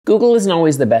Google isn't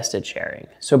always the best at sharing,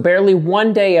 so barely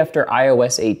one day after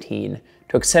iOS 18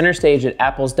 took center stage at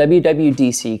Apple's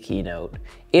WWDC keynote,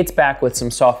 it's back with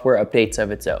some software updates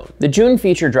of its own. The June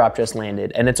feature drop just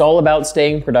landed, and it's all about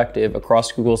staying productive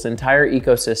across Google's entire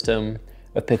ecosystem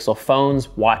of Pixel phones,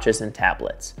 watches, and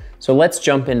tablets. So let's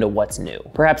jump into what's new.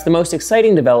 Perhaps the most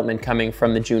exciting development coming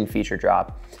from the June feature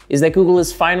drop is that Google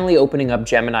is finally opening up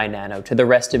Gemini Nano to the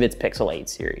rest of its Pixel 8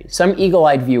 series. Some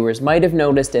eagle-eyed viewers might have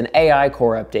noticed an AI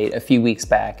core update a few weeks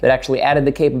back that actually added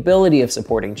the capability of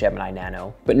supporting Gemini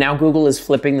Nano, but now Google is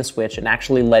flipping the switch and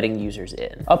actually letting users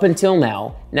in. Up until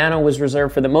now, Nano was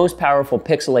reserved for the most powerful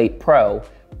Pixel 8 Pro,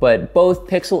 but both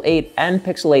Pixel 8 and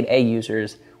Pixel 8a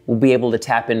users will be able to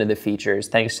tap into the features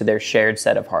thanks to their shared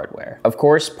set of hardware. Of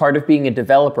course, part of being a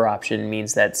developer option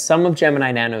means that some of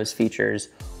Gemini Nano's features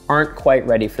aren't quite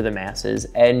ready for the masses,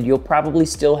 and you'll probably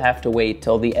still have to wait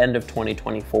till the end of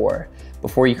 2024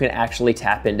 before you can actually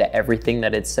tap into everything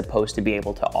that it's supposed to be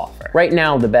able to offer. Right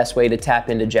now, the best way to tap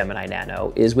into Gemini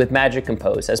Nano is with Magic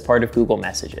Compose as part of Google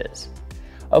Messages.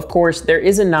 Of course, there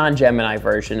is a non-Gemini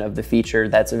version of the feature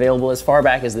that's available as far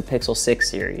back as the Pixel 6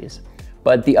 series,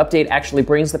 but the update actually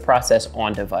brings the process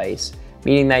on device,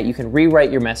 meaning that you can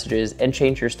rewrite your messages and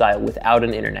change your style without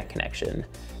an internet connection,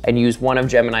 and use one of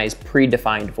Gemini's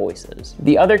predefined voices.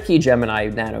 The other key Gemini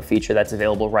Nano feature that's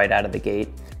available right out of the gate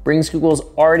brings Google's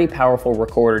already powerful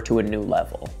recorder to a new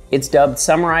level. It's dubbed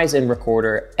Summarize in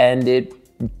Recorder, and it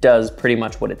does pretty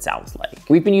much what it sounds like.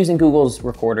 We've been using Google's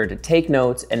recorder to take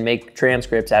notes and make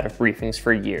transcripts out of briefings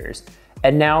for years,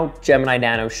 and now Gemini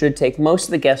Nano should take most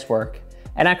of the guesswork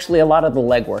and actually a lot of the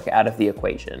legwork out of the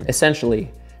equation. Essentially,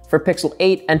 for Pixel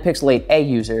 8 and Pixel 8a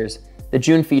users, the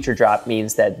June feature drop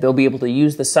means that they'll be able to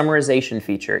use the summarization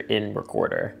feature in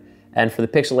Recorder. And for the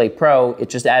Pixel 8 Pro, it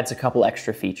just adds a couple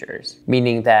extra features,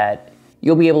 meaning that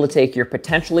you'll be able to take your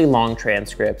potentially long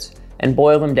transcripts and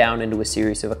boil them down into a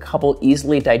series of a couple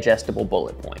easily digestible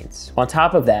bullet points. On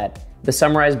top of that, the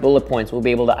summarized bullet points will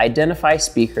be able to identify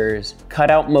speakers,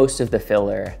 cut out most of the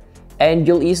filler, and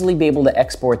you'll easily be able to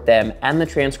export them and the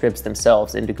transcripts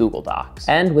themselves into Google Docs.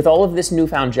 And with all of this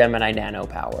newfound Gemini Nano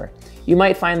power, you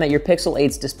might find that your Pixel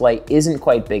 8's display isn't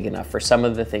quite big enough for some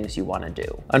of the things you want to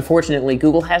do. Unfortunately,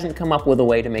 Google hasn't come up with a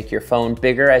way to make your phone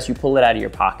bigger as you pull it out of your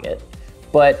pocket,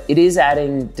 but it is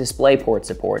adding DisplayPort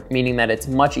support, meaning that it's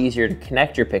much easier to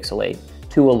connect your Pixel 8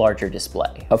 to a larger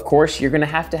display. Of course, you're gonna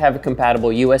have to have a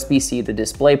compatible USB-C to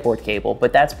DisplayPort cable,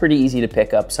 but that's pretty easy to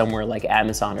pick up somewhere like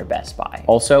Amazon or Best Buy.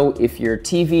 Also, if your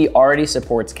TV already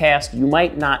supports Cast, you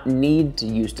might not need to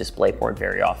use DisplayPort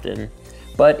very often,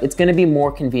 but it's gonna be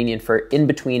more convenient for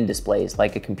in-between displays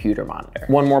like a computer monitor.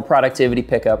 One more productivity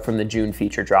pickup from the June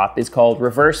feature drop is called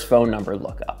Reverse Phone Number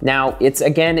Lookup. Now, it's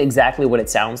again exactly what it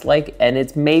sounds like, and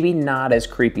it's maybe not as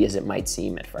creepy as it might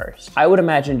seem at first. I would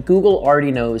imagine Google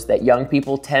already knows that young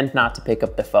people tend not to pick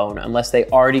up the phone unless they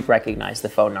already recognize the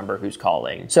phone number who's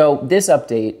calling. So this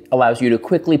update allows you to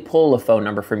quickly pull a phone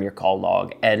number from your call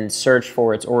log and search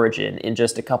for its origin in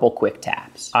just a couple quick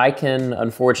taps. I can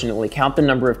unfortunately count the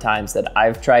number of times that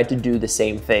I've tried to do the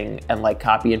same thing and like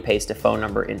copy and paste a phone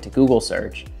number into Google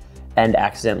search and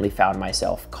accidentally found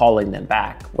myself calling them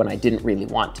back when I didn't really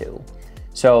want to.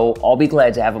 So I'll be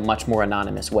glad to have a much more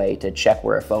anonymous way to check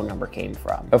where a phone number came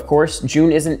from. Of course, June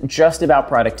isn't just about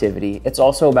productivity, it's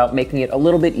also about making it a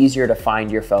little bit easier to find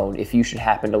your phone if you should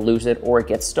happen to lose it or it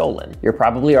gets stolen. You're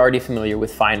probably already familiar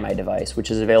with Find My Device,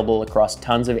 which is available across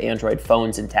tons of Android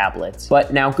phones and tablets.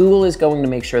 But now Google is going to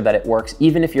make sure that it works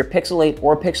even if your Pixel 8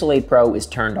 or Pixel 8 Pro is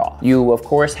turned off. You, of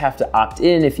course, have to opt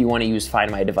in if you want to use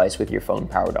Find My Device with your phone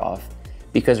powered off,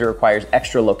 because it requires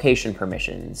extra location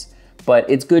permissions. But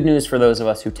it's good news for those of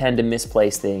us who tend to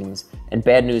misplace things, and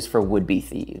bad news for would-be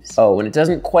thieves. Oh, and it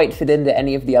doesn't quite fit into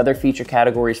any of the other feature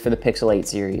categories for the Pixel 8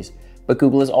 series, but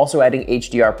Google is also adding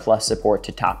HDR+ support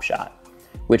to Top Shot,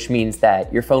 which means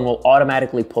that your phone will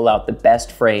automatically pull out the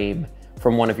best frame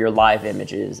from one of your live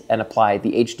images and apply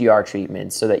the HDR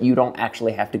treatment so that you don't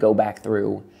actually have to go back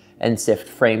through and sift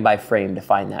frame by frame to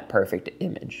find that perfect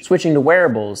image. Switching to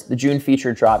wearables, the June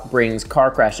feature drop brings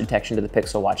car crash detection to the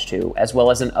Pixel Watch 2, as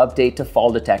well as an update to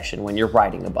fall detection when you're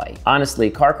riding a bike. Honestly,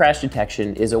 car crash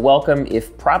detection is a welcome,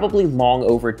 if probably long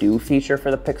overdue feature for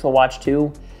the Pixel Watch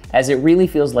 2, as it really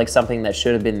feels like something that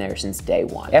should have been there since day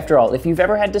one. After all, if you've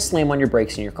ever had to slam on your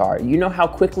brakes in your car, you know how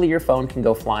quickly your phone can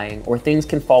go flying or things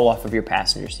can fall off of your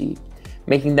passenger seat,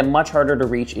 making them much harder to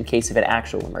reach in case of an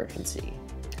actual emergency.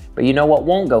 But you know what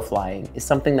won't go flying is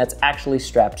something that's actually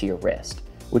strapped to your wrist,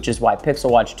 which is why Pixel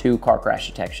Watch 2 car crash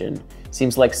detection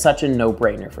seems like such a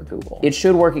no-brainer for Google. It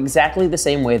should work exactly the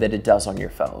same way that it does on your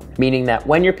phone, meaning that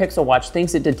when your Pixel Watch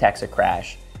thinks it detects a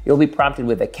crash, You'll be prompted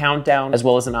with a countdown, as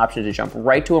well as an option to jump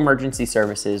right to emergency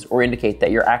services or indicate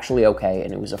that you're actually okay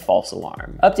and it was a false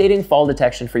alarm. Updating fall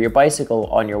detection for your bicycle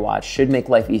on your watch should make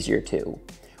life easier too,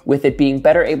 with it being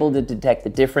better able to detect the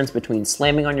difference between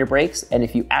slamming on your brakes and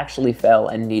if you actually fell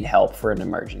and need help for an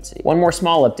emergency. One more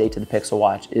small update to the Pixel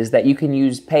Watch is that you can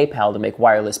use PayPal to make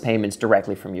wireless payments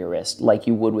directly from your wrist, like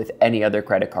you would with any other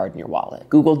credit card in your wallet.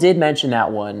 Google did mention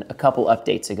that one a couple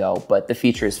updates ago, but the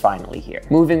feature is finally here.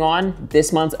 Moving on,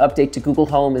 this month's update to Google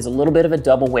Home is a little bit of a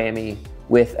double whammy,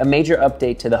 with a major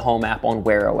update to the Home app on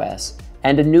Wear OS,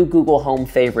 and a new Google Home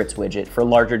Favorites widget for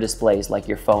larger displays like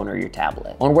your phone or your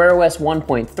tablet. On Wear OS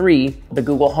 1.3, the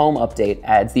Google Home update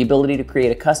adds the ability to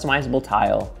create a customizable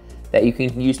tile that you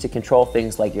can use to control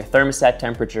things like your thermostat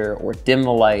temperature or dim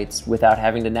the lights without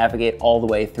having to navigate all the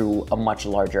way through a much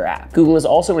larger app. Google is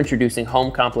also introducing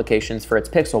home complications for its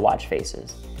Pixel Watch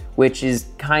faces, which is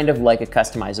kind of like a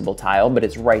customizable tile, but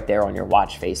it's right there on your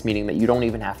watch face, meaning that you don't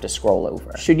even have to scroll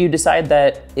over. Should you decide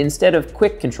that instead of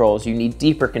quick controls, you need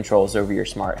deeper controls over your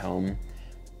smart home,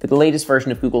 the latest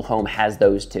version of Google Home has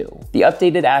those too. The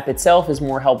updated app itself is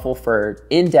more helpful for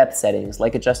in-depth settings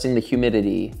like adjusting the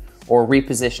humidity or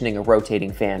repositioning a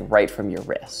rotating fan right from your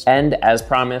wrist. And as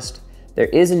promised, there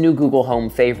is a new Google Home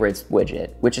Favorites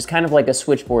widget, which is kind of like a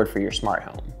switchboard for your smart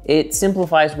home. It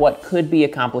simplifies what could be a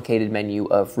complicated menu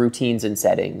of routines and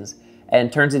settings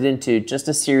and turns it into just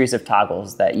a series of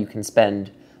toggles that you can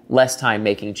spend less time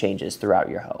making changes throughout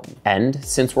your home. And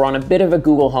since we're on a bit of a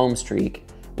Google Home streak,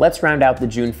 let's round out the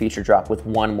June feature drop with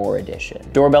one more addition: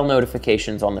 doorbell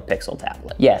notifications on the Pixel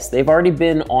tablet. Yes, they've already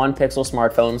been on Pixel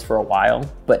smartphones for a while,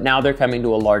 but now they're coming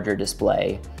to a larger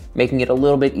display, making it a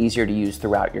little bit easier to use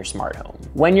throughout your smart home.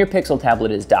 When your Pixel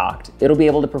tablet is docked, it'll be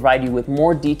able to provide you with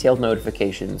more detailed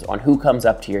notifications on who comes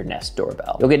up to your Nest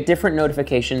doorbell. You'll get different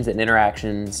notifications and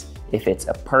interactions if it's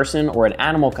a person or an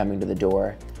animal coming to the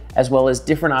door, as well as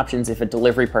different options if a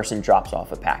delivery person drops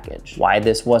off a package. Why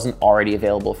this wasn't already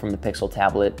available from the Pixel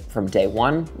tablet from day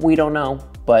one, we don't know,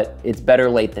 but it's better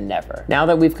late than never. Now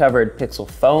that we've covered Pixel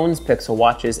phones, Pixel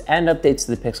watches, and updates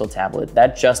to the Pixel tablet,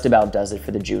 that just about does it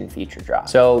for the June feature drop.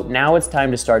 So now it's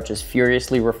time to start just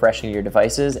furiously refreshing your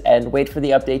devices and wait for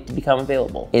the update to become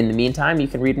available. In the meantime, you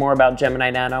can read more about Gemini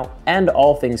Nano and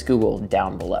all things Google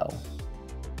down below.